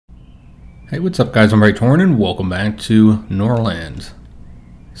Hey, what's up guys, I'm Praetorian and welcome back to Norland.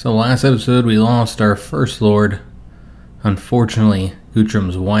 So last episode we lost our first lord. Unfortunately,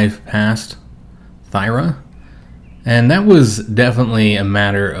 Guthrum's wife passed, Thyra. And that was definitely a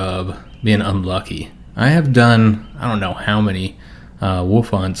matter of being unlucky. I have done, I don't know how many wolf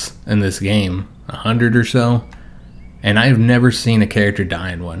hunts in this game, 100 or so. And I've never seen a character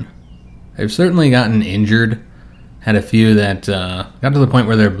die in one. I've certainly gotten injured. Had a few that got to the point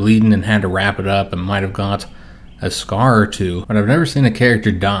where they're bleeding and had to wrap it up and might have got a scar or two, but I've never seen a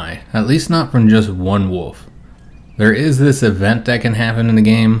character die, at least not from just one wolf. There is this event that can happen in the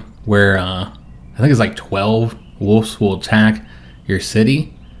game where I think it's like 12 wolves will attack your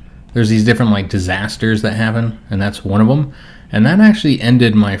city. There's these different like disasters that happen, and that's one of them. And that actually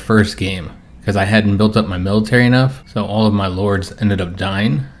ended my first game because I hadn't built up my military enough, so all of my lords ended up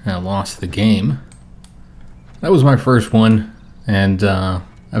dying and I lost the game. That was my first one, and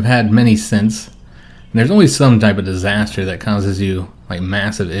I've had many since. And there's always some type of disaster that causes you like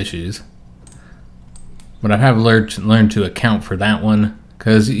massive issues. But I have learned to account for that one,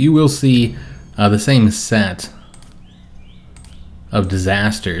 because you will see the same set of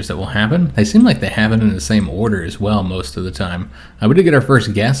disasters that will happen. They seem like they happen in the same order as well most of the time. We did get our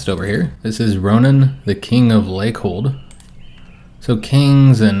first guest over here. This is Ronan, the King of Lakehold. So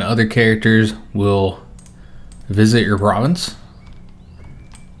kings and other characters will visit your province,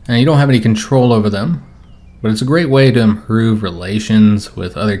 and you don't have any control over them, but it's a great way to improve relations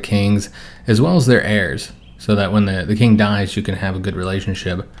with other kings as well as their heirs, so that when the king dies you can have a good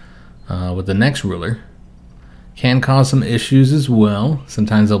relationship with the next ruler. Can cause some issues as well.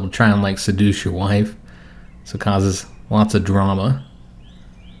 Sometimes they'll try and like seduce your wife, so it causes lots of drama.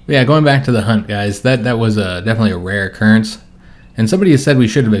 But yeah, going back to the hunt, guys, that was definitely a rare occurrence. And somebody has said we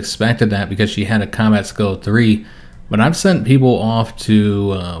should have expected that because she had a combat skill of 3, but I've sent people off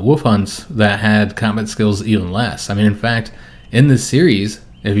to wolf hunts that had combat skills even less. I mean, in fact, in this series,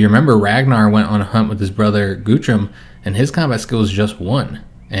 if you remember, Ragnar went on a hunt with his brother Guthrum, and his combat skill is just 1,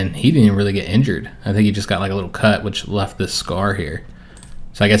 and he didn't even really get injured. I think he just got like a little cut, which left this scar here.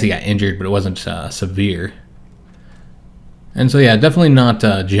 So I guess he got injured, but it wasn't severe. And so yeah, definitely not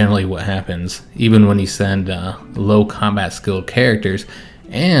generally what happens, even when you send low combat skill characters.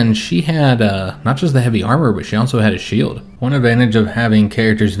 And she had not just the heavy armor, but she also had a shield. One advantage of having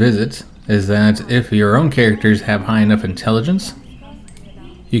characters visit is that if your own characters have high enough intelligence,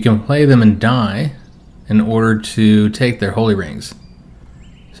 you can play them and die in order to take their holy rings.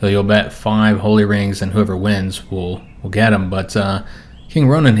 So you'll bet 5 holy rings and whoever wins will get them. But King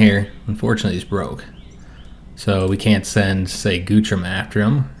Ronan here, unfortunately, is broke. So we can't send, say, Guthrum after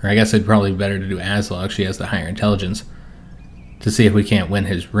him. Or I guess it'd probably be better to do Aslaug, she has the higher intelligence, to see if we can't win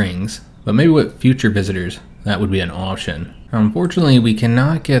his rings. But maybe with future visitors, that would be an option. Now, unfortunately, we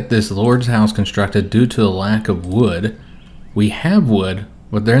cannot get this Lord's house constructed due to a lack of wood. We have wood,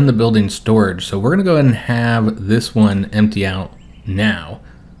 but they're in the building storage. So we're going to go ahead and have this one empty out now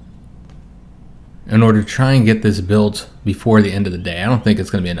in order to try and get this built before the end of the day. I don't think it's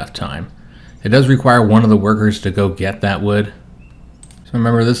going to be enough time. It does require one of the workers to go get that wood. So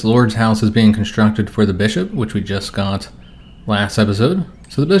remember, this Lord's house is being constructed for the bishop, which we just got last episode.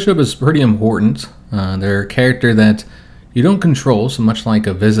 So the bishop is pretty important. They're a character that you don't control so much like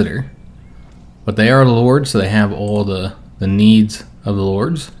a visitor, but they are lords, so they have all the needs of the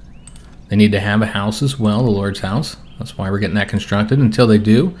lords. They need to have a house as well, the Lord's house. That's why we're getting that constructed. Until they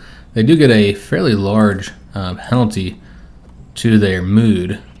do get a fairly large penalty to their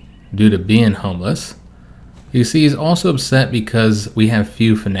mood due to being homeless. You see, he's also upset because we have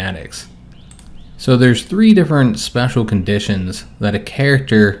few fanatics. So there's 3 different special conditions that a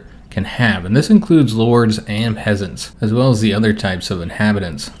character can have, and this includes lords and peasants, as well as the other types of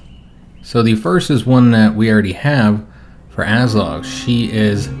inhabitants. So the first is one that we already have for Aslaug. She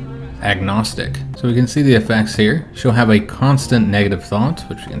is agnostic. So we can see the effects here. She'll have a constant negative thought,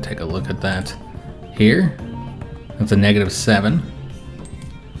 which we can take a look at that here. That's a -7.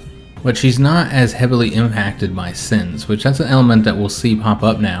 But she's not as heavily impacted by sins, which that's an element that we'll see pop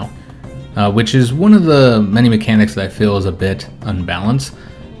up now, which is one of the many mechanics that I feel is a bit unbalanced,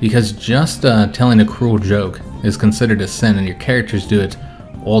 because just telling a cruel joke is considered a sin, and your characters do it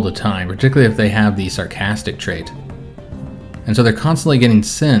all the time, particularly if they have the sarcastic trait. And so they're constantly getting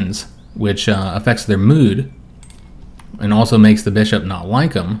sins, which affects their mood, and also makes the bishop not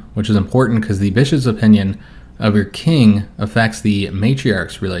like them, which is important because the bishop's opinion of your king affects the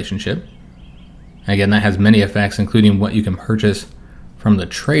matriarch's relationship. Again, that has many effects, including what you can purchase from the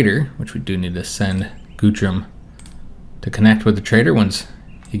trader, which we do need to send Guthrum to connect with the trader once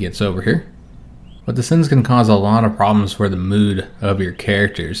he gets over here. But the sins can cause a lot of problems for the mood of your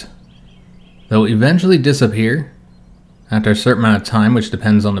characters. They'll eventually disappear after a certain amount of time, which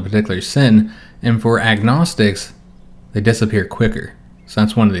depends on the particular sin, and for agnostics, they disappear quicker. So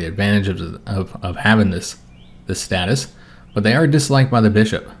that's one of the advantages of having this status, but they are disliked by the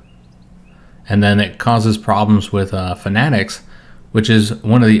bishop. And then it causes problems with fanatics, which is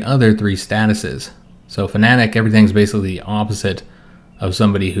one of the other 3 statuses. So fanatic, everything's basically the opposite of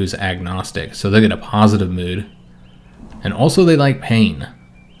somebody who's agnostic. So they get a positive mood. And also they like pain.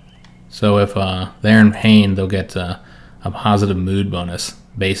 So if they're in pain, they'll get a positive mood bonus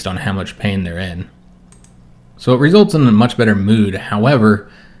based on how much pain they're in. So it results in a much better mood.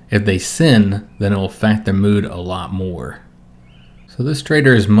 However, if they sin, then it will affect their mood a lot more. So this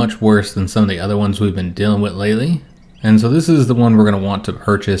trader is much worse than some of the other ones we've been dealing with lately. And so this is the one we're going to want to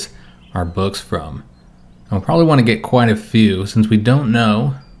purchase our books from. And we'll probably want to get quite a few since we don't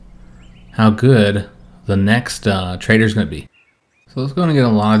know how good the next trader is going to be. So let's go and get a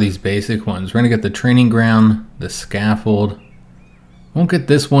lot of these basic ones. We're going to get the training ground, the scaffold. Won't get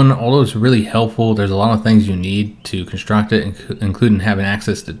this one, although it's really helpful. There's a lot of things you need to construct it, including having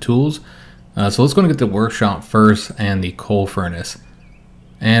access to tools. So let's go and get the workshop first and the coal furnace.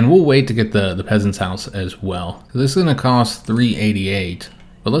 And we'll wait to get the peasant's house as well. So this is going to cost 388.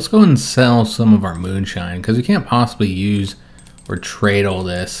 But let's go and sell some of our moonshine because we can't possibly use or trade all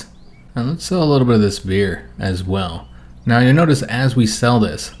this. And let's sell a little bit of this beer as well. Now you'll notice as we sell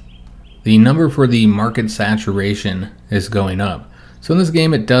this, the number for the market saturation is going up. So in this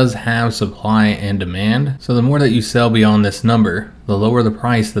game it does have supply and demand. So the more that you sell beyond this number, the lower the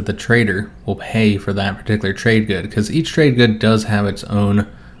price that the trader will pay for that particular trade good. Because each trade good does have its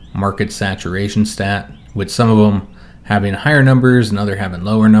own market saturation stat, with some of them having higher numbers and other having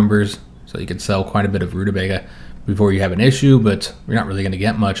lower numbers. So you could sell quite a bit of rutabaga before you have an issue, but you're not really going to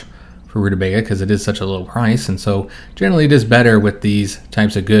get much for rutabaga because it is such a low price. And so generally it is better with these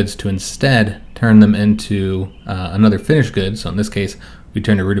types of goods to instead turn them into another finished good. So in this case we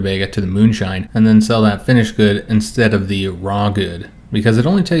turn the rutabaga to the moonshine and then sell that finished good instead of the raw good, because it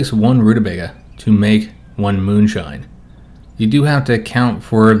only takes 1 rutabaga to make 1 moonshine. You do have to account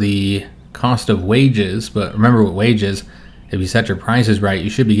for the cost of wages, but remember with wages, if you set your prices right, you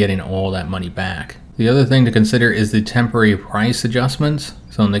should be getting all that money back. The other thing to consider is the temporary price adjustments.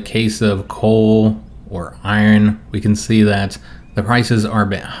 So in the case of coal or iron, we can see that the prices are a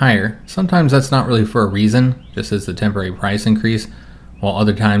bit higher. Sometimes that's not really for a reason, just as the temporary price increase, while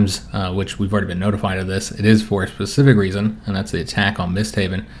other times, which we've already been notified of this, it is for a specific reason, and that's the attack on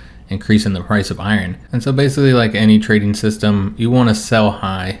Misthaven, increasing the price of iron. And so basically, like any trading system, you want to sell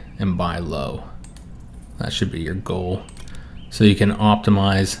high and buy low. That should be your goal, so you can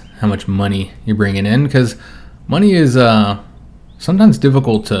optimize how much money you're bringing in, because money is sometimes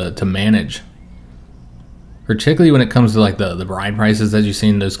difficult to manage, particularly when it comes to like the bride prices. As you've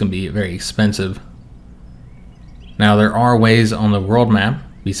seen, those can be very expensive. Now there are ways on the world map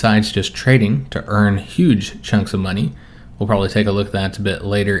besides just trading to earn huge chunks of money. We'll probably take a look at that a bit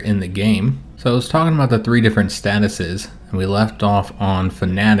later in the game. So I was talking about the 3 different statuses, and we left off on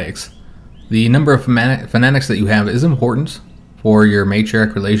fanatics. The number of fanatics that you have is important for your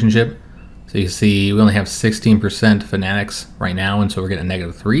matriarch relationship. So you see we only have 16% fanatics right now, and so we're getting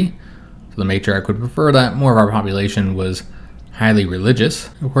a -3. So the matriarch would prefer that more of our population was highly religious.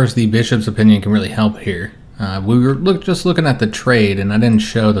 Of course, the bishop's opinion can really help here. We were just looking at the trade, and I didn't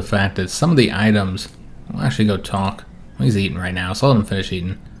show the fact that some of the items... We'll actually go talk. He's eating right now, so I'll let him finish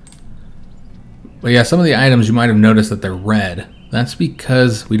eating. But yeah, some of the items you might have noticed that they're red. That's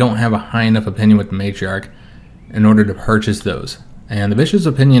because we don't have a high enough opinion with the matriarch in order to purchase those. And the bishop's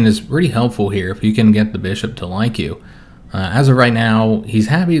opinion is pretty helpful here if you can get the bishop to like you. As of right now, he's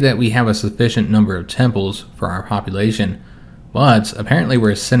happy that we have a sufficient number of temples for our population, but apparently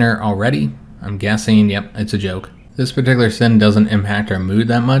we're a sinner already. I'm guessing, yep, it's a joke. This particular sin doesn't impact our mood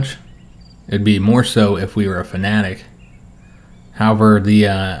that much. It'd be more so if we were a fanatic. However,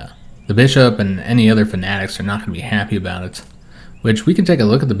 the bishop and any other fanatics are not going to be happy about it, which we can take a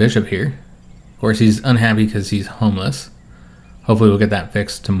look at the bishop here. Of course, he's unhappy because he's homeless. Hopefully we'll get that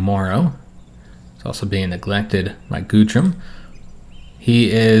fixed tomorrow. It's also being neglected by Guthrum.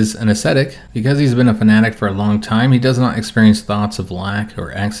 He is an ascetic. Because he's been a fanatic for a long time, he does not experience thoughts of lack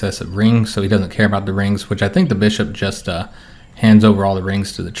or excess of rings, so he doesn't care about the rings, which I think the bishop just hands over all the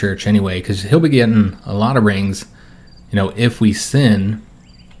rings to the church anyway, because he'll be getting a lot of rings, you know, if we sin.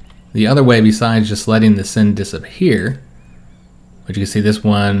 The other way, besides just letting the sin disappear, which you can see this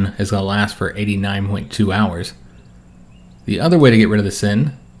one is going to last for 89.2 hours. The other way to get rid of the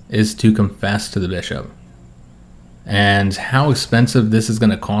sin is to confess to the bishop. And how expensive this is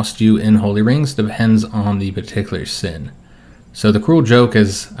going to cost you in holy rings depends on the particular sin. So the cruel joke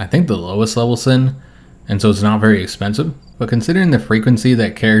is, I think, the lowest level sin, and so it's not very expensive. But considering the frequency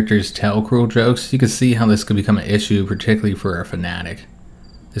that characters tell cruel jokes, you can see how this could become an issue, particularly for a fanatic.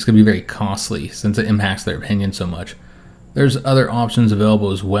 This could be very costly since it impacts their opinion so much. There's other options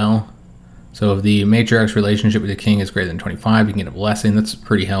available as well. So if the matriarch's relationship with the king is greater than 25, you can get a blessing. That's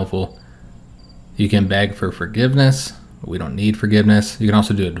pretty helpful. You can beg for forgiveness, but we don't need forgiveness. You can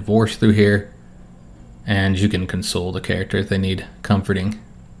also do a divorce through here, and you can console the character if they need comforting.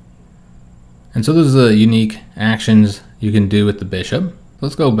 And so those are the unique actions you can do with the bishop.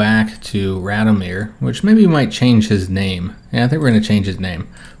 Let's go back to Radomir, which maybe we might change his name. Yeah, I think we're going to change his name.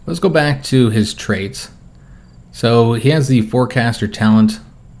 Let's go back to his traits. So he has the forecaster talent.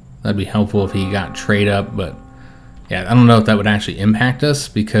 That'd be helpful if he got trade up, but yeah, I don't know if that would actually impact us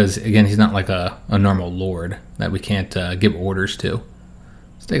because, again, he's not like a normal lord that we can't give orders to.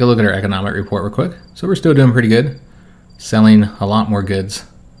 Let's take a look at our economic report real quick. So we're still doing pretty good, selling a lot more goods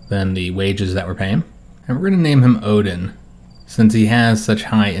than the wages that we're paying. And we're going to name him Odin, since he has such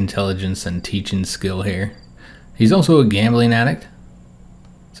high intelligence and teaching skill here. He's also a gambling addict,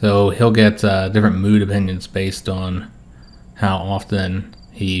 so he'll get different mood opinions based on how often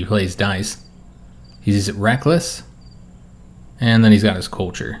he plays dice. He's reckless, and then he's got his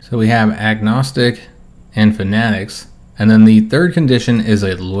culture. So we have agnostic and fanatics, and then the third condition is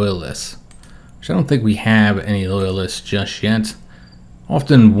a loyalist, which I don't think we have any loyalists just yet.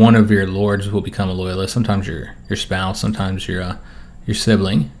 Often one of your lords will become a loyalist, sometimes your spouse, sometimes your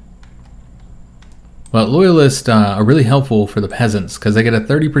sibling. But loyalists are really helpful for the peasants because they get a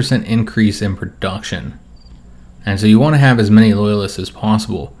 30% increase in production. And so you want to have as many loyalists as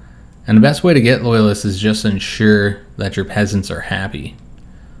possible. And the best way to get loyalists is just ensure that your peasants are happy.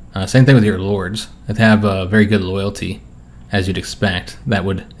 Same thing with your lords. If they have very good loyalty, as you'd expect, that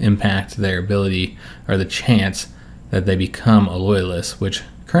would impact their ability or the chance that they become a loyalist, which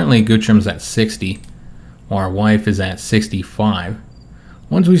currently Guthrum's at 60, while our wife is at 65.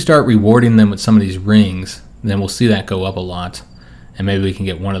 Once we start rewarding them with some of these rings, then we'll see that go up a lot, and maybe we can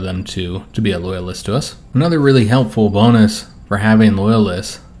get one of them to be a loyalist to us. Another really helpful bonus for having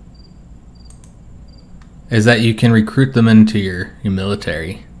loyalists is that you can recruit them into your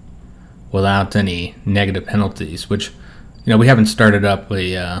military without any negative penalties, which, we haven't started up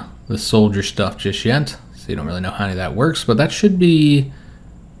the soldier stuff just yet, so you don't really know how any of that works, but that should be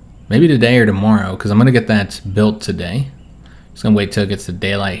maybe today or tomorrow, because I'm going to get that built today. Just going to wait till it gets to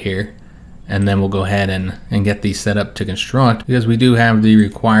daylight here, and then we'll go ahead and get these set up to construct, because we do have the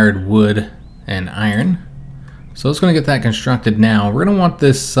required wood and iron. So let's going to get that constructed now. We're going to want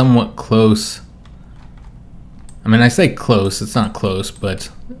this somewhat close. I mean, I say close, it's not close,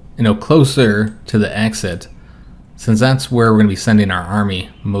 but closer to the exit, since that's where we're going to be sending our army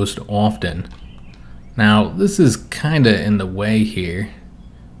most often. Now, this is kind of in the way here,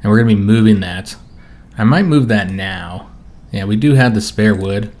 and we're going to be moving that. I might move that now. Yeah, we do have the spare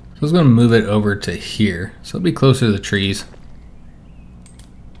wood, so I was going to move it over to here, so it'll be closer to the trees.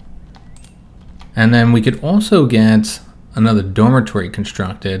 And then we could also get another dormitory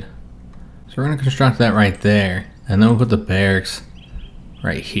constructed. So we're going to construct that right there, and then we'll put the barracks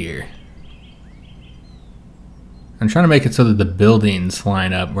right here. I'm trying to make it so that the buildings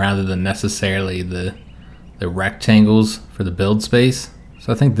line up rather than necessarily the rectangles for the build space.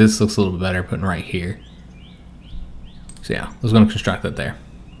 So I think this looks a little bit better putting right here. So yeah, I was going to construct that there.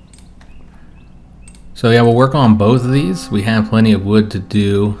 So yeah, we'll work on both of these. We have plenty of wood to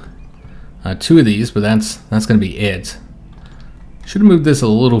do 2 of these, but that's going to be it. Should have moved this a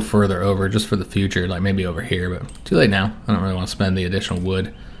little further over just for the future, like maybe over here, but too late now. I don't really want to spend the additional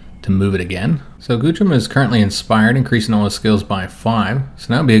wood to move it again. So Guthrum is currently inspired, increasing all his skills by 5.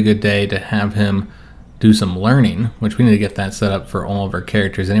 So now would be a good day to have him do some learning, which we need to get that set up for all of our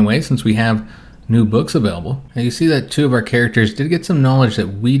characters anyway, since we have new books available. Now you see that 2 of our characters did get some knowledge that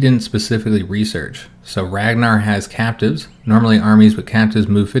we didn't specifically research. So Ragnar has captives. Normally armies with captives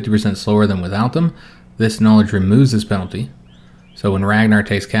move 50% slower than without them. This knowledge removes this penalty. So when Ragnar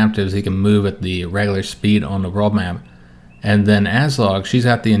takes captives, he can move at the regular speed on the world map. And then Aslaug, she's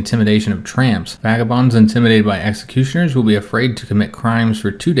got the intimidation of tramps. Vagabonds intimidated by executioners will be afraid to commit crimes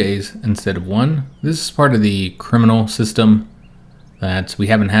for 2 days instead of 1. This is part of the criminal system that we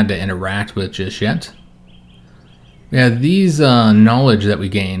haven't had to interact with just yet. Yeah, these knowledge that we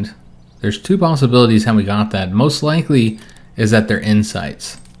gained, there's 2 possibilities how we got that. Most likely is that they're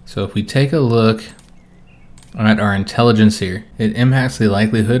insights. So if we take a look at our intelligence here, it impacts the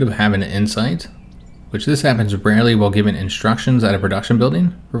likelihood of having an insight, which this happens rarely while giving instructions at a production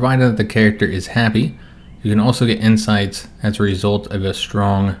building, provided that the character is happy. You can also get insights as a result of a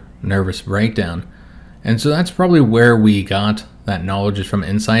strong nervous breakdown. And so that's probably where we got that knowledge, is from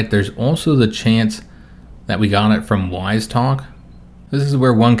insight. There's also the chance that we got it from wise talk. This is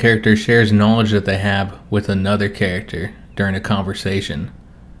where one character shares knowledge that they have with another character during a conversation.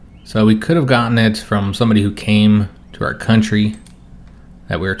 So we could have gotten it from somebody who came to our country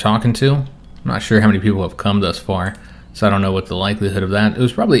that we were talking to. I'm not sure how many people have come thus far, so I don't know what the likelihood of that. It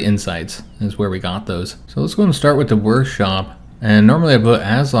was probably insights is where we got those. So let's go and start with the workshop. And normally I put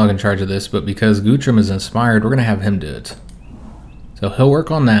Aslaug in charge of this, but because Guthrum is inspired, we're going to have him do it. So he'll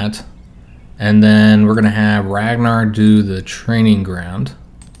work on that. And then we're going to have Ragnar do the training ground.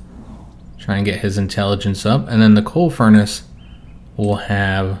 Try and get his intelligence up. And then the coal furnace, we'll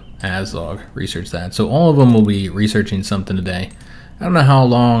have Aslaug research that. So all of them will be researching something today. I don't know how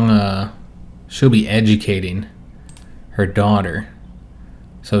long she'll be educating her daughter.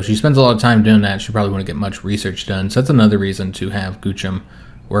 So if she spends a lot of time doing that, she probably won't get much research done. So that's another reason to have Guthrum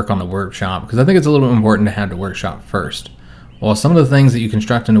work on the workshop, because I think it's a little important to have the workshop first. While some of the things that you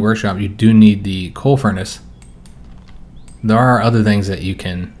construct in the workshop, you do need the coal furnace, there are other things that you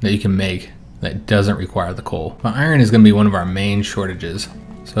can make that doesn't require the coal. But iron is going to be one of our main shortages.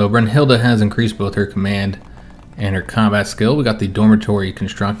 So Brunhilde has increased both her command and her combat skill. We got the dormitory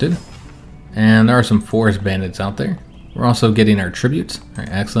constructed, and there are some forest bandits out there. We're also getting our tributes. All right,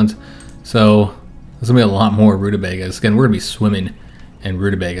 excellent. So there's going to be a lot more rutabagas. Again, we're going to be swimming in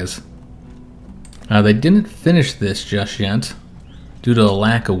rutabagas. They didn't finish this just yet due to a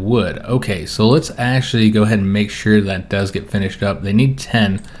lack of wood. Okay, so let's actually go ahead and make sure that does get finished up. They need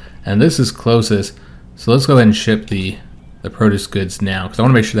 10, and this is closest. So let's go ahead and ship the produce goods now, because I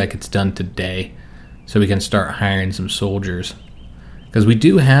want to make sure that gets done today so we can start hiring some soldiers. Because we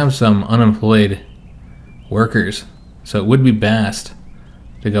do have some unemployed workers. So it would be best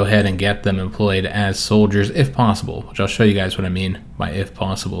to go ahead and get them employed as soldiers if possible, which I'll show you guys what I mean by if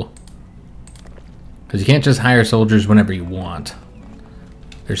possible. Because you can't just hire soldiers whenever you want.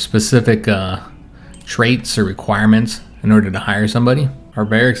 There's specific traits or requirements in order to hire somebody. Our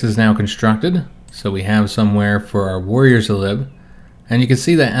barracks is now constructed, so we have somewhere for our warriors to live. And you can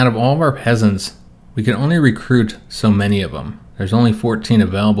see that out of all of our peasants, we can only recruit so many of them. There's only 14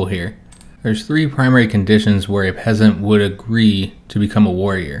 available here. There's 3 primary conditions where a peasant would agree to become a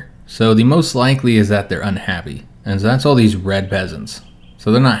warrior. So the most likely is that they're unhappy. And so that's all these red peasants.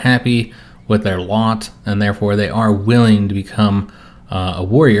 So they're not happy with their lot, and therefore they are willing to become a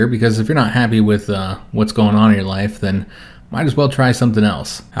warrior, because if you're not happy with what's going on in your life, then might as well try something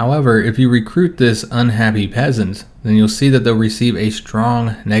else. However, if you recruit this unhappy peasant, then you'll see that they'll receive a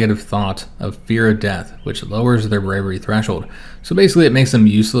strong negative thought of fear of death, which lowers their bravery threshold. So basically it makes them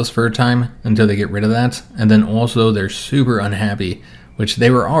useless for a time until they get rid of that, and then also they're super unhappy, which they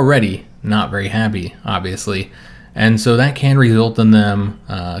were already not very happy, obviously. And so that can result in them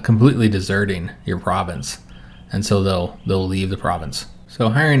completely deserting your province, and so they'll leave the province. So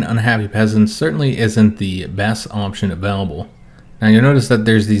hiring unhappy peasants certainly isn't the best option available. Now you'll notice that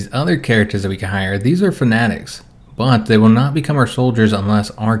there's these other characters that we can hire. These are fanatics, but they will not become our soldiers unless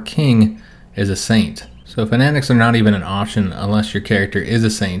our king is a saint. So fanatics are not even an option unless your character is a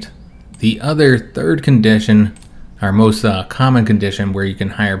saint. The other third condition, our most common condition where you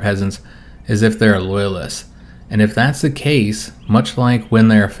can hire peasants, is if they're a loyalist. And if that's the case, much like when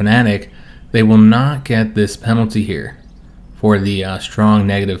they're a fanatic, they will not get this penalty here for the strong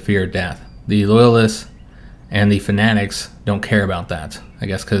negative fear of death. The loyalists and the fanatics don't care about that, I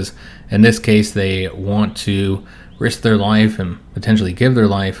guess, because in this case they want to risk their life and potentially give their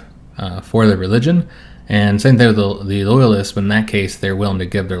life for their religion. And same thing with the loyalists, but in that case they're willing to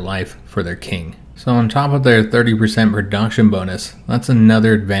give their life for their king. So on top of their 30% production bonus, that's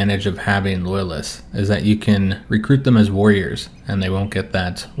another advantage of having loyalists, is that you can recruit them as warriors and they won't get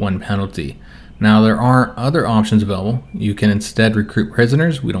that one penalty. Now there are other options available. You can instead recruit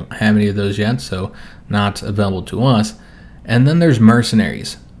prisoners. We don't have any of those yet, so not available to us. And then there's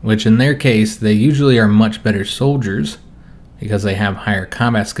mercenaries, which in their case, they usually are much better soldiers because they have higher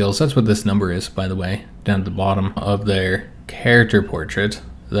combat skills. That's what this number is, by the way, down at the bottom of their character portrait.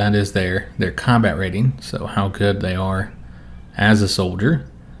 That is their combat rating, so how good they are as a soldier.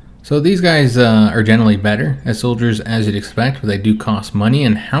 So these guys are generally better as soldiers as you'd expect, but they do cost money,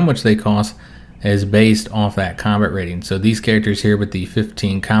 and how much they cost is based off that combat rating. So these characters here with the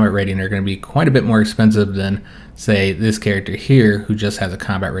 15 combat rating are going to be quite a bit more expensive than, say, this character here who just has a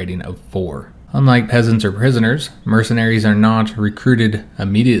combat rating of 4. Unlike peasants or prisoners, mercenaries are not recruited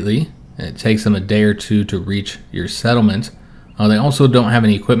immediately. It takes them a day or two to reach your settlement. They also don't have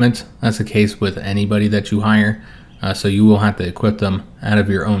any equipment. That's the case with anybody that you hire, so you will have to equip them out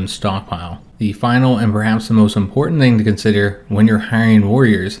of your own stockpile. The final and perhaps the most important thing to consider when you're hiring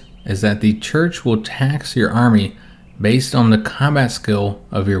warriors is that the church will tax your army based on the combat skill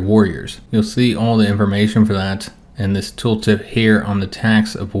of your warriors. You'll see all the information for that in this tooltip here on the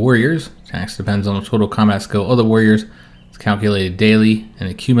tax of warriors. Tax depends on the total combat skill of the warriors. It's calculated daily and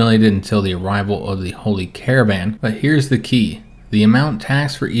accumulated until the arrival of the Holy Caravan. But here's the key. The amount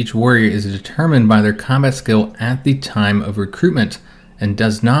taxed for each warrior is determined by their combat skill at the time of recruitment and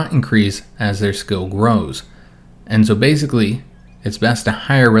does not increase as their skill grows. And so basically, it's best to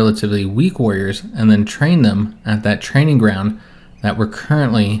hire relatively weak warriors and then train them at that training ground that we're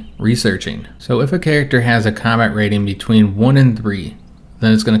currently researching. So if a character has a combat rating between 1 and 3,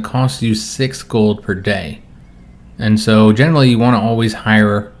 then it's going to cost you 6 gold per day. And so generally you want to always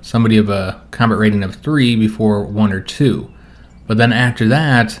hire somebody of a combat rating of 3 before 1 or 2. But then after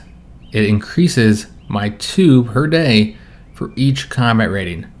that, it increases by 2 per day for each combat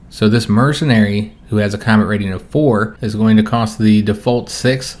rating. So this mercenary who has a combat rating of 4 is going to cost the default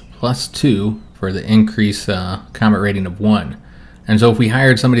 6 plus 2 for the increased combat rating of 1. And so if we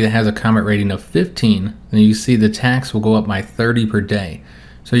hired somebody that has a combat rating of 15, then you see the tax will go up by 30 per day.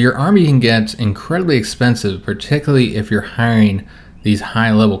 So your army can get incredibly expensive, particularly if you're hiring these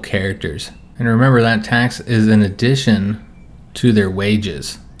high level characters. And remember, that tax is in addition to their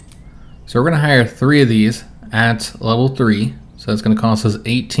wages. So we're going to hire 3 of these at level 3. So that's going to cost us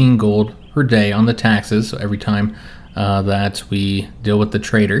 18 gold per day on the taxes. So every time that we deal with the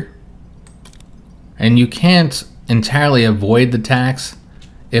trader. And you can't entirely avoid the tax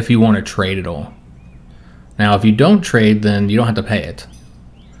if you want to trade at all. Now, if you don't trade, then you don't have to pay it.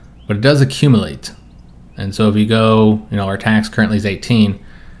 But it does accumulate. And so if you go, our tax currently is 18.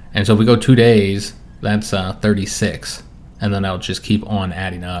 And so if we go 2 days, that's 36. And then that'll just keep on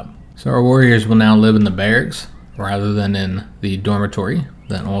adding up. So our warriors will now live in the barracks rather than in the dormitory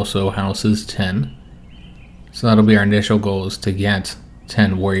that also houses 10. So that'll be our initial goal, is to get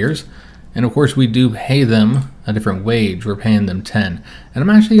 10 warriors. And of course we do pay them a different wage. We're paying them 10. And I'm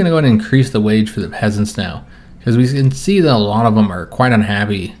actually going to go ahead and increase the wage for the peasants now, because we can see that a lot of them are quite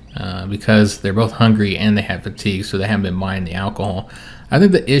unhappy because they're both hungry and they have fatigue, so they haven't been buying the alcohol. I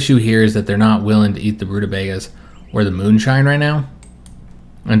think the issue here is that they're not willing to eat the rutabagas or the moonshine right now.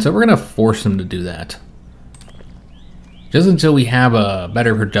 And so we're going to force them to do that, just until we have a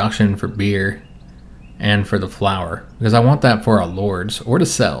better production for beer and for the flour, because I want that for our lords or to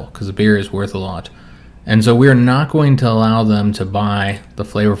sell, because the beer is worth a lot. And so we're not going to allow them to buy the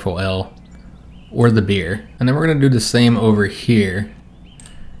flavorful ale or the beer. And then we're going to do the same over here,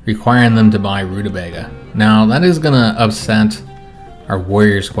 requiring them to buy rutabaga. Now that is going to upset our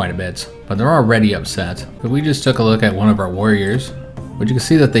warriors quite a bit, but they're already upset. But we just took a look at one of our warriors, but you can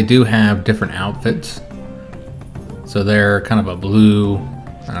see that they do have different outfits. So they're kind of a blue,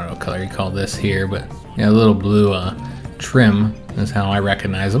 I don't know what color you call this here, but yeah, a little blue trim is how I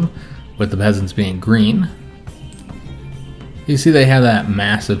recognize them, with the peasants being green. You see they have that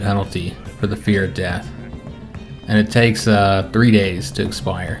massive penalty for the fear of death, and it takes 3 days to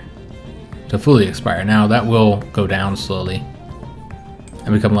expire, to fully expire. Now that will go down slowly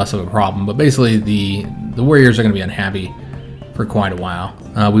and become less of a problem, but basically the warriors are going to be unhappy for quite a while.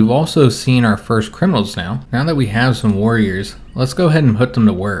 We've also seen our first criminals now. Now that we have some warriors, let's go ahead and put them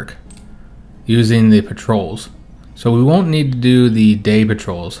to work using the patrols. So we won't need to do the day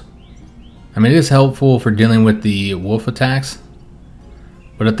patrols. I mean, it is helpful for dealing with the wolf attacks,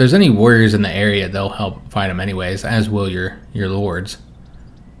 but if there's any warriors in the area, they'll help fight them anyways, as will your lords.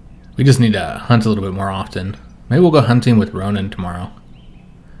 We just need to hunt a little bit more often. Maybe we'll go hunting with Ronan tomorrow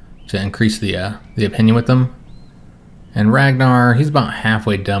to increase the opinion with them. And Ragnar, he's about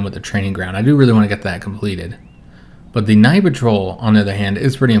halfway done with the training ground. I do really want to get that completed. But the night patrol, on the other hand,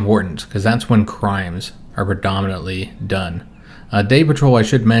 is pretty important, because that's when crimes are predominantly done. Day patrol, I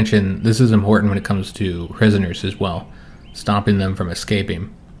should mention, this is important when it comes to prisoners as well, stopping them from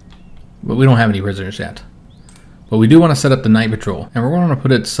escaping. But we don't have any prisoners yet. But we do want to set up the night patrol, and we're going to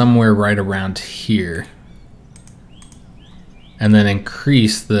put it somewhere right around here. And then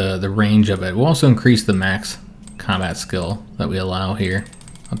increase the range of it. We'll also increase the max combat skill that we allow here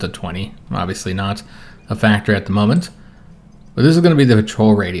up to 20. Obviously not a factor at the moment, but this is going to be the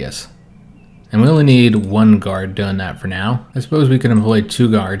patrol radius, and we only need 1 guard doing that for now. I suppose we could employ 2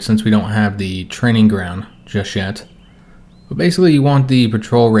 guards since we don't have the training ground just yet. But basically you want the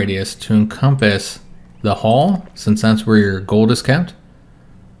patrol radius to encompass the hall, since that's where your gold is kept,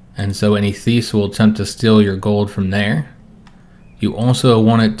 and so any thieves will attempt to steal your gold from there. You also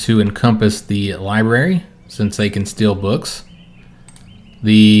want it to encompass the library, since they can steal books.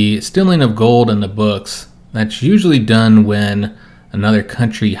 The stealing of gold and the books, that's usually done when another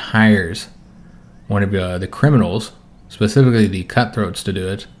country hires one of the criminals specifically the cutthroats to do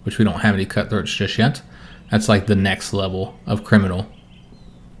it, which we don't have any cutthroats just yet. That's like the next level of criminal.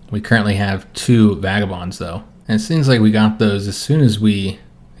 We currently have 2 vagabonds though, and it seems like we got those as soon as we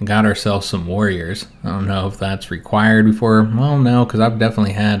got ourselves some warriors. I don't know if that's required before. Well, no, because I've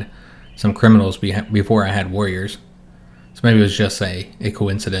definitely had some criminals before I had warriors. So maybe it was just a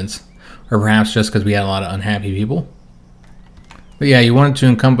coincidence, or perhaps just because we had a lot of unhappy people. But yeah, you wanted to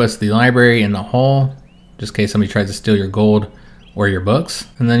encompass the library and the hall, just in case somebody tries to steal your gold or your books.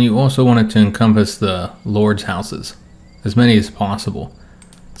 And then you also wanted to encompass the lords' houses, as many as possible,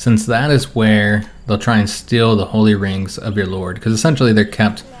 since that is where they'll try and steal the holy rings of your lord, because essentially they're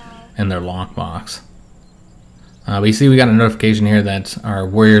kept in their lockbox. But you see we got a notification here that our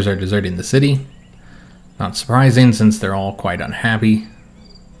warriors are deserting the city. Not surprising, since they're all quite unhappy.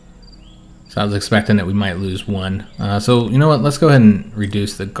 So I was expecting that we might lose 1. So you know what, let's go ahead and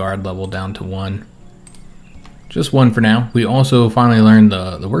reduce the guard level down to 1. Just 1 for now. We also finally learned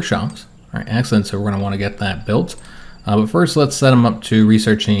the workshops. Alright, excellent, so we're going to want to get that built. But first let's set them up to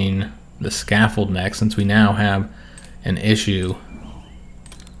researching the scaffold next, since we now have an issue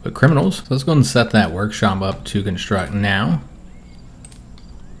with criminals. So let's go and set that workshop up to construct now.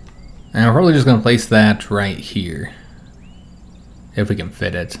 And we're probably just going to place that right here, if we can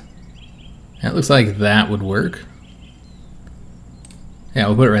fit it. And it looks like that would work. Yeah,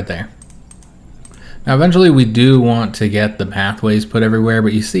 we'll put it right there. Now eventually we do want to get the pathways put everywhere,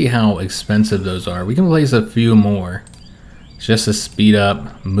 but you see how expensive those are. We can place a few more just to speed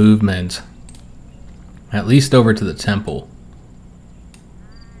up movement, at least over to the temple.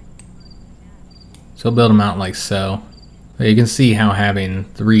 So build them out like so. But you can see how having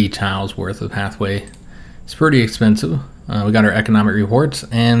 3 tiles worth of pathway is pretty expensive. We got our economic reports,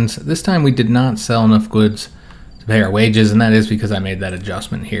 and this time we did not sell enough goods to pay our wages, and that is because I made that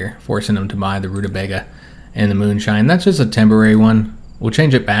adjustment here, forcing them to buy the rutabaga and the moonshine. That's just a temporary one. We'll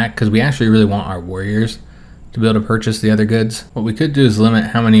change it back because we actually really want our warriors to be able to purchase the other goods. What we could do is limit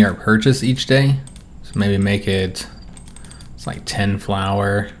how many are purchased each day. So maybe make it's like 10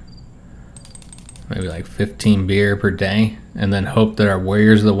 flour, maybe like 15 beer per day, and then hope that our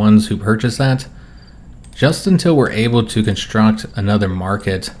warriors are the ones who purchase that, just until we're able to construct another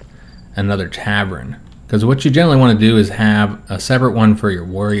market, another tavern. Because what you generally want to do is have a separate one for your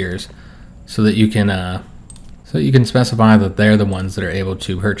warriors, so that you can specify that they're the ones that are able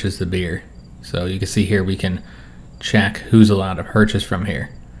to purchase the beer. So you can see here we can check who's allowed to purchase from here.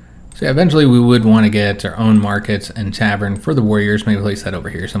 So yeah, eventually we would want to get our own market and tavern for the warriors. Maybe place that over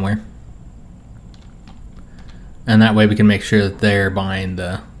here somewhere. And that way we can make sure that they're buying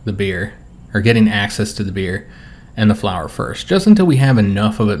the beer, or getting access to the beer and the flour first, just until we have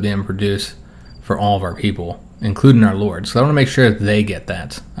enough of it being produced for all of our people, including our lords. So I want to make sure that they get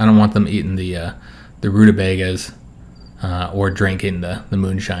that. I don't want them eating the rutabagas or drinking the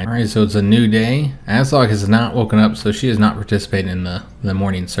moonshine. Alright, so it's a new day. Aslaug has not woken up, so she is not participating in the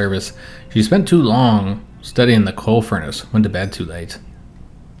morning service. She spent too long studying the coal furnace, went to bed too late.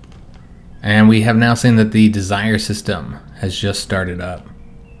 And we have now seen that the desire system has just started up.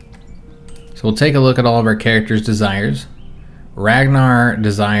 So we'll take a look at all of our characters' desires. Ragnar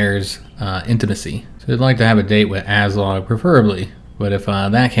desires intimacy. So he'd like to have a date with Aslaug, preferably. But if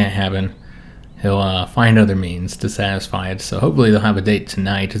that can't happen, he'll find other means to satisfy it. So hopefully they'll have a date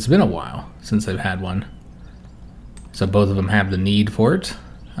tonight. It's been a while since they've had one. So both of them have the need for it.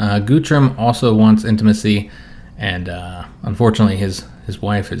 Guthrum also wants intimacy, and unfortunately his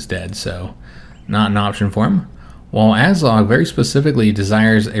wife is dead, so not an option for him. While Aslaug very specifically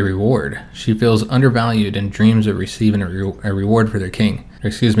desires a reward. She feels undervalued and dreams of receiving a reward for their king.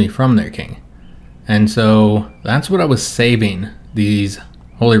 From their king. And so that's what I was saving these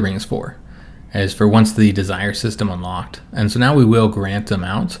holy rings for, as for once the desire system unlocked. And so now we will grant them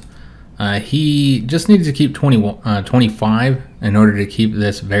out. He just needs to keep 25 in order to keep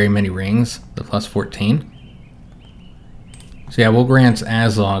this very many rings, the plus 14. So yeah, we'll grant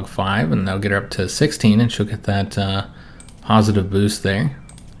Aslaug 5, and that'll get her up to 16, and she'll get that positive boost there.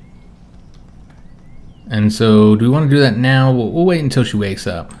 And so, do we want to do that now? We'll wait until she wakes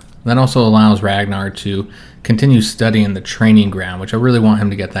up. That also allows Ragnar to continue studying the training ground, which I really want him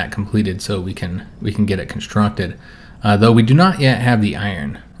to get that completed so we can get it constructed. Though we do not yet have the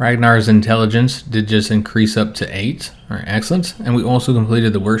iron. Ragnar's intelligence did just increase up to 8. Alright, excellent. And we also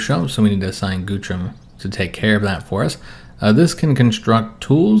completed the workshop, so we need to assign Guthrum to take care of that for us. This can construct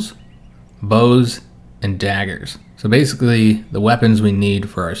tools, bows, and daggers. So basically the weapons we need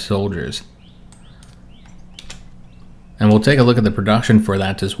for our soldiers. And we'll take a look at the production for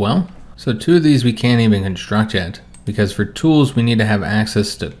that as well. So 2 of these we can't even construct yet, because for tools we need to have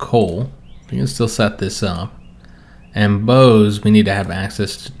access to coal. We can still set this up. And bows, we need to have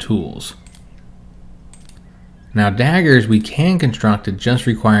access to tools. Now daggers we can construct, it just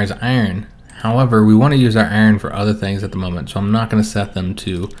requires iron. However, we want to use our iron for other things at the moment, so I'm not going to set them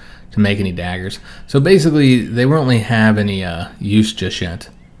to make any daggers. So basically, they won't really have any use just yet.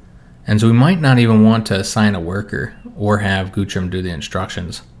 And so we might not even want to assign a worker or have Guthrum do the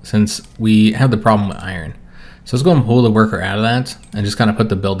instructions, since we have the problem with iron. So let's go and pull the worker out of that and just kind of put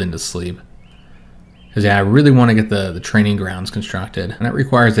the building to sleep. Because yeah, I really want to get the training grounds constructed, and that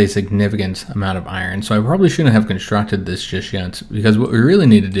requires a significant amount of iron. So I probably shouldn't have constructed this just yet, because what we really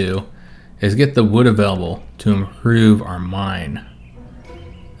need to do is get the wood available to improve our mine.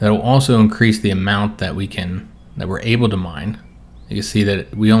 That'll also increase the amount that we're able to mine. You can see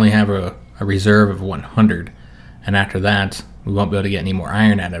that we only have a reserve of 100, and after that we won't be able to get any more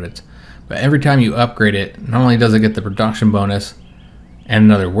iron out of it. But every time you upgrade it, not only does it get the production bonus and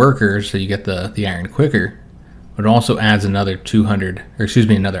another worker, so you get the iron quicker, but it also adds another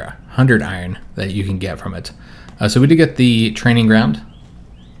 100 iron that you can get from it. So we did get the training ground.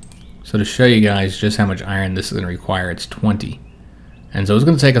 So to show you guys just how much iron this is going to require, it's 20. And so it's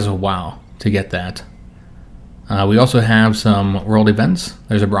going to take us a while to get that. We also have some world events.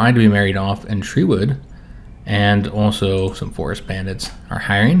 There's a bride to be married off in Treewood, and also some forest bandits are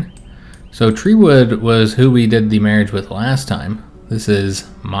hiring. So Treewood was who we did the marriage with last time. This is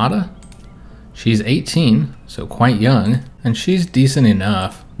Mata. She's 18, so quite young, and she's decent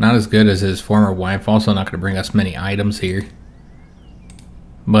enough. Not as good as his former wife, also not going to bring us many items here.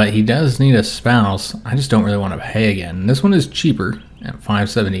 But he does need a spouse. I just don't really want to pay again. This one is cheaper at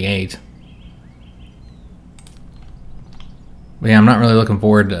 578. But yeah, I'm not really looking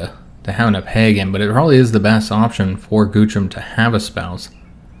forward to having to pay again, but it probably is the best option for Guthrum to have a spouse.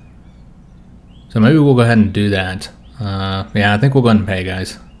 So maybe we'll go ahead and do that. Yeah, I think we'll go ahead and pay,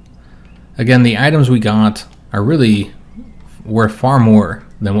 guys. Again, the items we got are really worth far more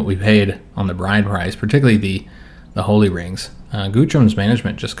than what we paid on the bride price, particularly the holy rings. Guthrum's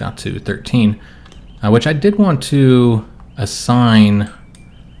management just got to 13, which I did want to assign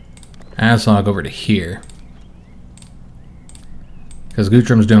Aslaug over to here, because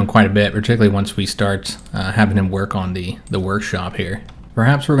Guthrum's doing quite a bit, particularly once we start having him work on the workshop here.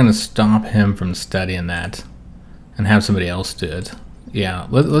 Perhaps we're going to stop him from studying that and have somebody else do it. Yeah,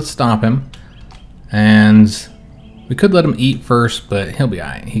 let's stop him. And we could let him eat first, but he'll be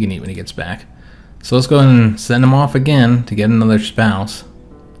alright. He can eat when he gets back. So let's go ahead and send him off again to get another spouse.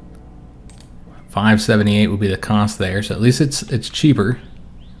 578 would be the cost there, so at least it's cheaper.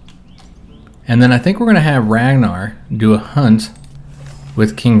 And then I think we're going to have Ragnar do a hunt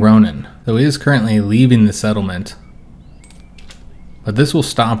with King Ronan. So he is currently leaving the settlement, but this will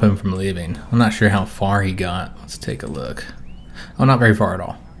stop him from leaving. I'm not sure how far he got. Let's take a look. Oh, not very far at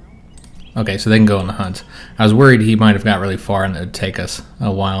all. Okay, so they can go on the hunt. I was worried he might have got really far and it would take us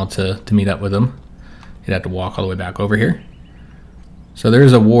a while to meet up with him. He'd have to walk all the way back over here. So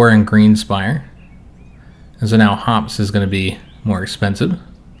there's a war in Greenspire. And so now hops is going to be more expensive.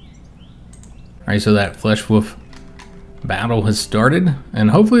 Alright, so that Flesh Wolf battle has started. And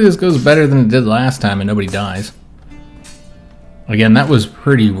hopefully this goes better than it did last time and nobody dies. Again, that was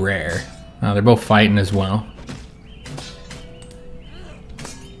pretty rare. They're both fighting as well.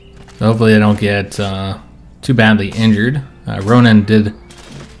 So hopefully they don't get too badly injured. Ronan did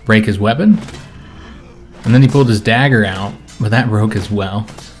break his weapon. And then he pulled his dagger out, but that broke as well.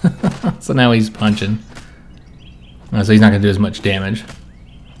 So now he's punching. So he's not going to do as much damage.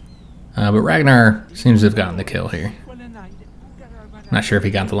 But Ragnar seems to have gotten the kill here. Not sure if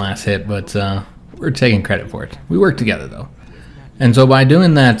he got the last hit, but we're taking credit for it. We worked together though. And so by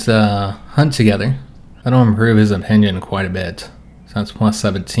doing that hunt together, that'll improve his opinion quite a bit. So that's plus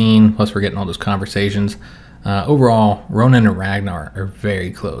 17, plus we're getting all those conversations. Overall, Ronan and Ragnar are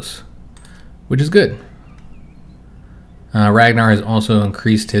very close, which is good. Ragnar has also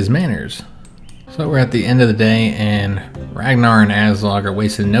increased his manners. So we're at the end of the day, and Ragnar and Aslaug are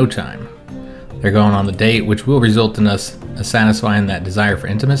wasting no time. They're going on the date, which will result in us satisfying that desire for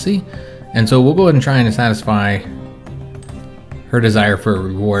intimacy. And so we'll go ahead and try and satisfy her desire for a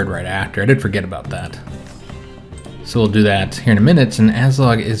reward right after. I did forget about that. So we'll do that here in a minute, and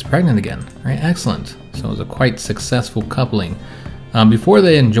Aslaug is pregnant again. Right, excellent. So it was a quite successful coupling. Before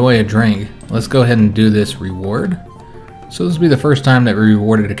they enjoy a drink, let's go ahead and do this reward. So this will be the first time that we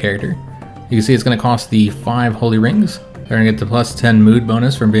rewarded a character. You can see it's going to cost the 5 holy rings. They're going to get the plus 10 mood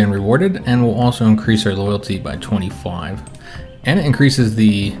bonus from being rewarded, and will also increase our loyalty by 25. And it increases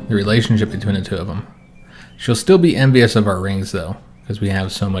the relationship between the two of them. She'll still be envious of our rings though, because we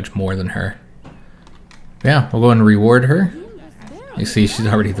have so much more than her. Yeah, we'll go ahead and reward her. You see she's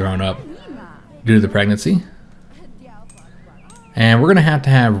already thrown up due to the pregnancy. And we're going to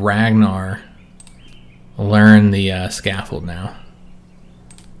have Ragnar learn the scaffold now,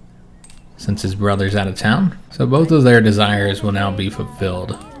 since his brother's out of town. So both of their desires will now be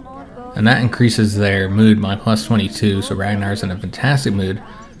fulfilled. And that increases their mood by plus 22, so Ragnar's in a fantastic mood.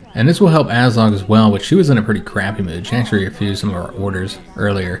 And this will help Aslaug as well, which she was in a pretty crappy mood. She actually refused some of our orders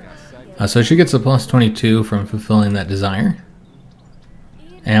earlier. So she gets a plus 22 from fulfilling that desire.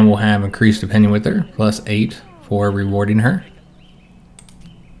 And we'll have increased opinion with her, plus 8 for rewarding her.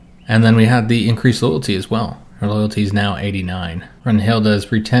 And then we have the increased loyalty as well. Her loyalty is now 89. Brunhilde is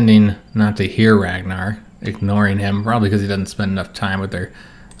pretending not to hear Ragnar, ignoring him, probably because he doesn't spend enough time with her,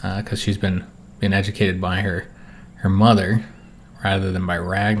 because she's been educated by her mother rather than by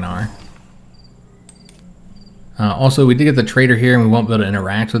Ragnar. Also, we did get the trader here, and we won't be able to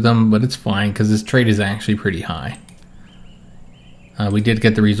interact with him, but it's fine because his trade is actually pretty high. We did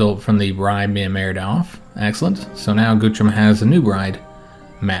get the result from the bride being married off. Excellent. So now Guthrum has a new bride,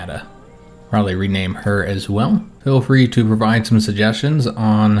 Mata. Probably rename her as well. Feel free to provide some suggestions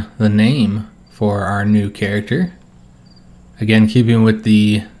on the name for our new character. Again, keeping with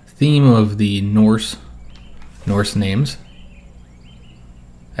the theme of the Norse names.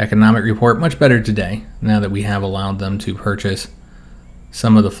 Economic report much better today, now that we have allowed them to purchase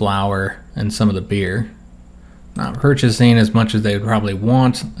some of the flour and some of the beer. Not purchasing as much as they would probably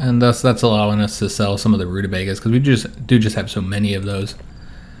want, and thus that's allowing us to sell some of the rutabagas, because we just have so many of those.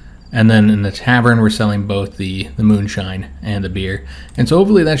 And then in the tavern, we're selling both the moonshine and the beer. And so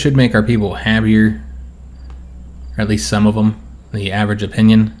hopefully that should make our people happier, or at least some of them, the average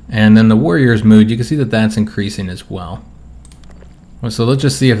opinion. And then the warrior's mood, you can see that that's increasing as well. So let's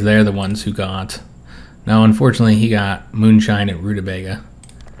just see if they're the ones who got... No, unfortunately he got moonshine and rutabaga.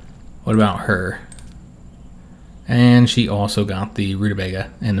 What about her? And she also got the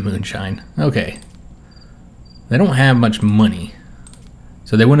rutabaga and the moonshine. Okay. They don't have much money,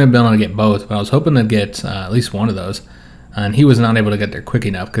 so they wouldn't have been able to get both, but I was hoping they'd get at least one of those. And he was not able to get there quick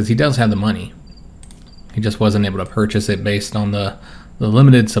enough, because he does have the money. He just wasn't able to purchase it based on the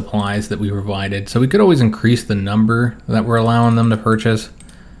limited supplies that we provided. So we could always increase the number that we're allowing them to purchase.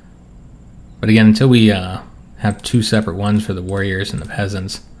 But again, until we have two separate ones for the warriors and the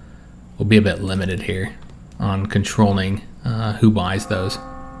peasants, we'll be a bit limited here on controlling who buys those.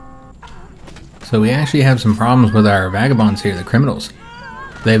 So we actually have some problems with our vagabonds here, the criminals.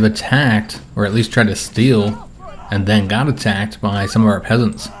 They've attacked, or at least tried to steal, and then got attacked by some of our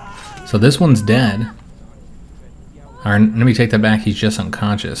peasants. So this one's dead. Or, let me take that back, he's just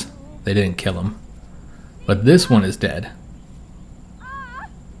unconscious. They didn't kill him. But this one is dead.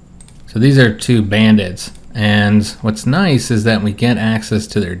 So these are two bandits, and what's nice is that we get access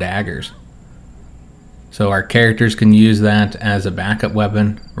to their daggers. So our characters can use that as a backup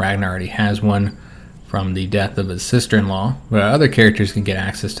weapon. Ragnar already has one from the death of his sister-in-law, but our other characters can get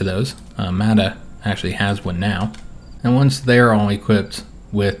access to those. Mata actually has one now. And once they're all equipped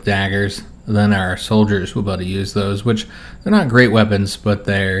with daggers, then our soldiers will be able to use those, which they're not great weapons, but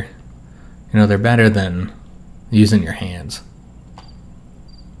they're better than using your hands.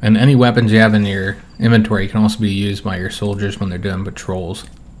 And any weapons you have in your inventory can also be used by your soldiers when they're doing patrols.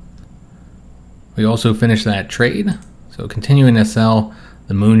 We also finished that trade, so continuing to sell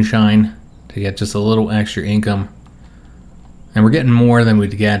the moonshine to get just a little extra income. And we're getting more than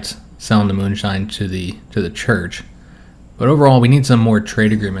we'd get selling the moonshine to the church. But overall, we need some more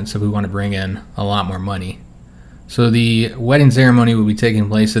trade agreements if we want to bring in a lot more money. So the wedding ceremony will be taking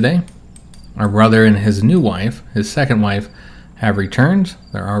place today. Our brother and his new wife, his second wife, have returned.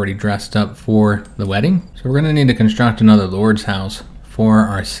 They're already dressed up for the wedding. So we're going to need to construct another lord's house for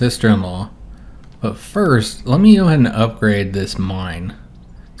our sister-in-law. But first, let me go ahead and upgrade this mine.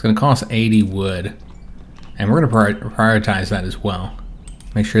 It's going to cost 80 wood. And we're going to prioritize that as well.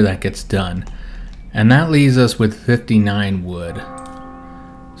 Make sure that gets done. And that leaves us with 59 wood,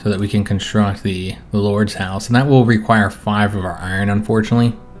 so that we can construct the Lord's house. And that will require 5 of our iron,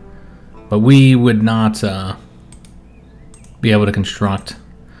 unfortunately. But we would not be able to construct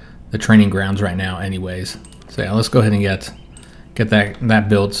the training grounds right now anyways. So yeah, let's go ahead and get that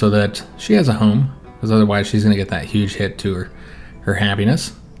built so that she has a home, because otherwise she's going to get that huge hit to her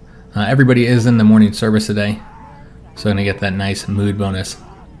happiness. Everybody is in the morning service today, so going to get that nice mood bonus.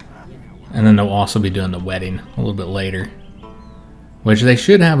 And then they'll also be doing the wedding a little bit later, which they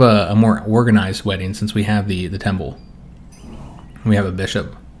should have a more organized wedding since we have the temple. We have a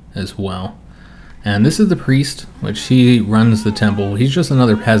bishop as well. And this is the priest, which he runs the temple. He's just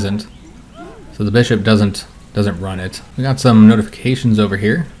another peasant, so the bishop doesn't run it. We got some notifications over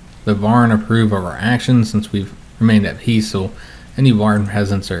here. The Varn approve of our actions since we've remained at peace, so any Varn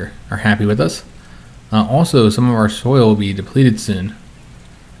peasants are happy with us. Also, some of our soil will be depleted soon.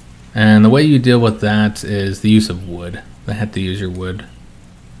 And the way you deal with that is the use of wood. They have to use your wood.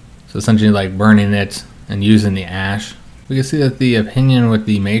 So essentially like burning it and using the ash. We can see that the opinion with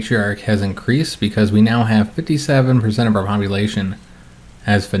the matriarch has increased because we now have 57% of our population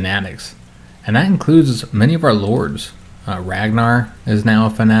as fanatics. And that includes many of our lords. Ragnar is now a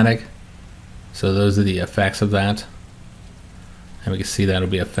fanatic. So those are the effects of that. And we can see that'll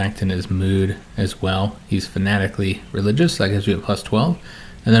be affecting his mood as well. He's fanatically religious, that gives you a plus 12.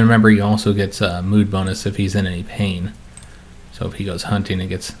 And then remember, he also gets a mood bonus if he's in any pain. So if he goes hunting and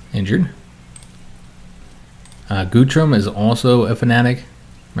gets injured. Guthrum is also a fanatic.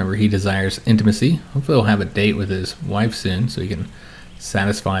 Remember, he desires intimacy. Hopefully he'll have a date with his wife soon so he can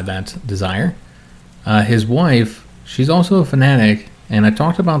satisfy that desire. His wife, she's also a fanatic. And I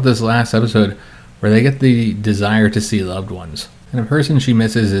talked about this last episode where they get the desire to see loved ones. And the person she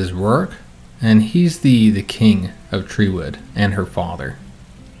misses is Rourke. And he's the king of Treewood and her father.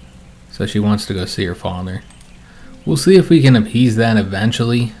 So she wants to go see her father. We'll see if we can appease that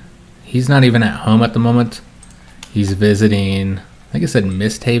eventually. He's not even at home at the moment. He's visiting, I think it said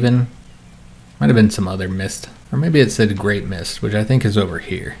Misthaven. Might have been some other mist. Or maybe it said Great Mist, which I think is over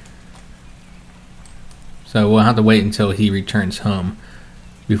here. So we'll have to wait until he returns home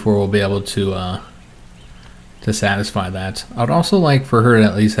before we'll be able to satisfy that. I'd also like for her to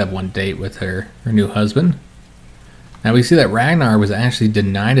at least have one date with her new husband. Now we see that Ragnar was actually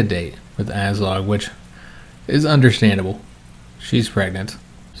denied a date with Aslaug, which is understandable. She's pregnant.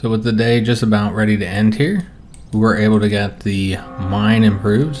 So with the day just about ready to end here, we were able to get the mine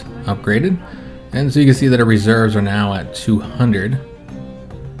improved, upgraded. And so you can see that our reserves are now at 200.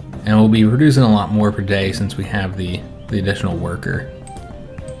 And we'll be producing a lot more per day since we have the additional worker.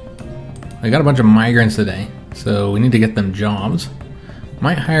 We got a bunch of migrants today, so we need to get them jobs.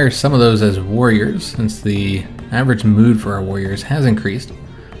 Might hire some of those as warriors since the average mood for our warriors has increased.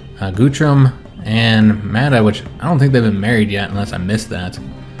 Guthrum and Mata, which I don't think they've been married yet unless I missed that.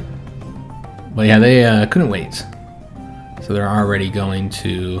 But yeah, they couldn't wait. So they're already going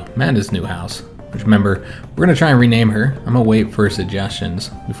to Mata's new house. Which remember, we're going to try and rename her. I'm going to wait for suggestions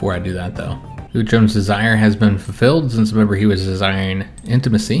before I do that though. Guthrum's desire has been fulfilled since remember he was desiring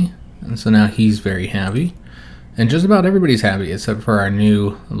intimacy. And so now he's very happy. And just about everybody's happy except for our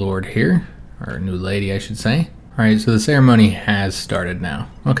new lord here. Or new lady, I should say. Alright, so the ceremony has started now.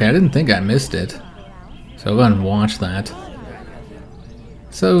 Okay, I didn't think I missed it. So I'll go ahead and watch that.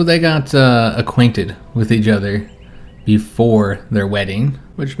 So they got acquainted with each other before their wedding,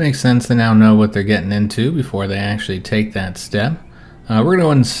 which makes sense. They now know what they're getting into before they actually take that step. We're going to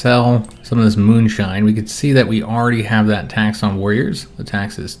go and sell some of this moonshine. We can see that we already have that tax on warriors. The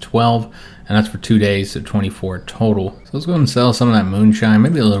tax is 12, and that's for 2 days, so 24 total. So let's go and sell some of that moonshine,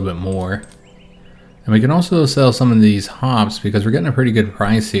 maybe a little bit more. And we can also sell some of these hops because we're getting a pretty good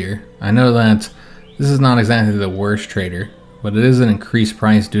price here. I know that this is not exactly the worst trader, but it is an increased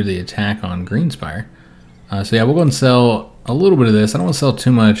price due to the attack on Greenspire. So yeah, we'll go and sell a little bit of this. I don't want to sell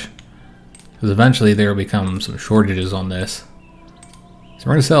too much because eventually there will become some shortages on this. So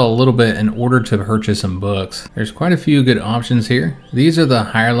we're going to sell a little bit in order to purchase some books. There's quite a few good options here. These are the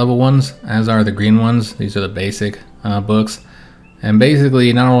higher level ones, as are the green ones. These are the basic books. And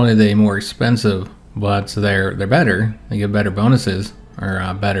basically, not only are they more expensive, but they're better. They give better bonuses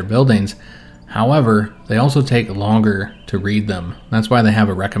or better buildings. However, they also take longer to read them. That's why they have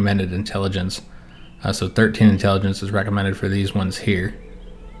a recommended intelligence. So 13 intelligence is recommended for these ones here.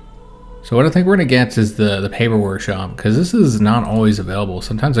 So what I think we're going to get is the paper workshop, because this is not always available.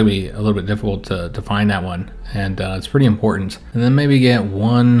 Sometimes it'll be a little bit difficult to find that one, and it's pretty important. And then maybe get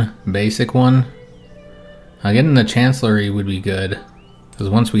one basic one. Getting the chancellery would be good, because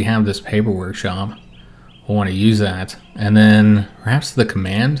once we have this paper workshop, we'll want to use that. And then perhaps the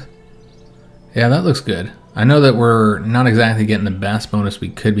command. Yeah, that looks good. I know that we're not exactly getting the best bonus we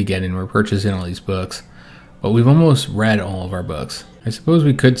could be getting. We're purchasing all these books, but we've almost read all of our books. I suppose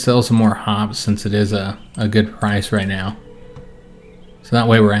we could sell some more hops since it is a good price right now. So that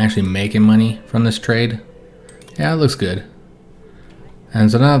way we're actually making money from this trade. Yeah, it looks good. And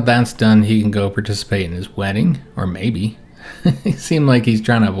so now that that's done, he can go participate in his wedding, or maybe. It seemed like he's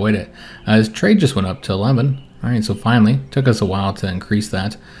trying to avoid it. His trade just went up to 11. Alright, so finally, took us a while to increase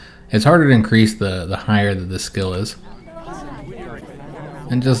that. It's harder to increase the higher that the skill is.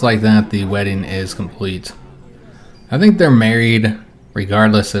 And just like that, the wedding is complete. I think they're married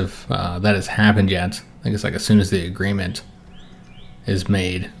regardless if that has happened yet. I think it's like as soon as the agreement is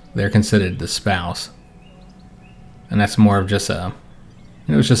made, they're considered the spouse. And that's more of just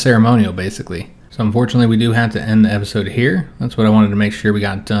it's just ceremonial basically. So unfortunately we do have to end the episode here. That's what I wanted to make sure we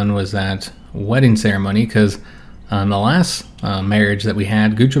got done, was that wedding ceremony, because the last marriage that we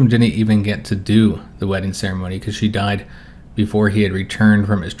had, Guthrum didn't even get to do the wedding ceremony because she died before he had returned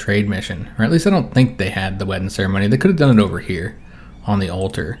from his trade mission. Or at least I don't think they had the wedding ceremony. They could have done it over here on the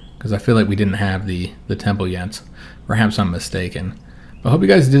altar, because I feel like we didn't have the temple yet. Perhaps I'm mistaken. I hope you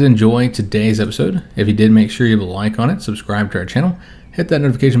guys did enjoy today's episode. If you did, make sure you leave a like on it, subscribe to our channel, hit that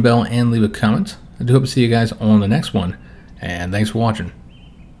notification bell, and leave a comment. I do hope to see you guys on the next one, and thanks for watching.